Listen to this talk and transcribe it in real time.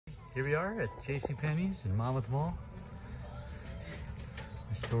Here we are at JCPenney's in Monmouth Mall.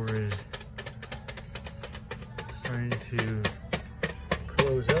 The store is starting to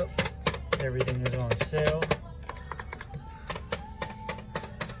close up. Everything is on sale.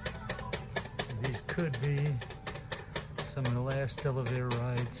 These could be some of the last elevator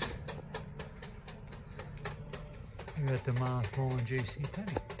rides here at the Monmouth Mall and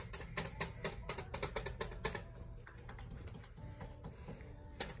JCPenney.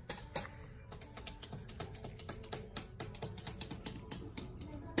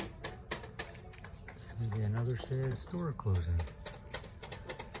 Maybe another sad store closing.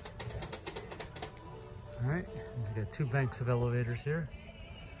 All right, we got two banks of elevators here.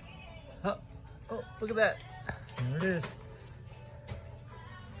 Oh, look at that. There it is.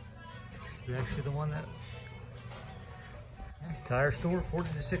 It's actually the one that tire store, 40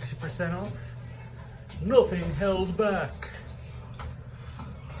 to 60% off. Nothing held back.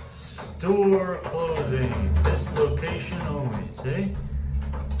 Store closing. This location only. See?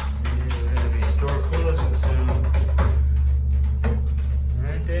 We're gonna be store closing soon. All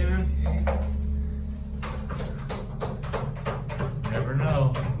right, Damon. Never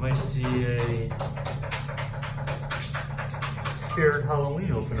know. You might see a Spirit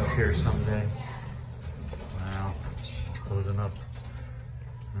Halloween open up here someday. Wow, closing up.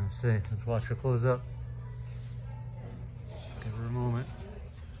 Let's see, let's watch her close up. Give her a moment.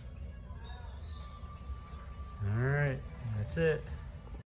 All right, that's it.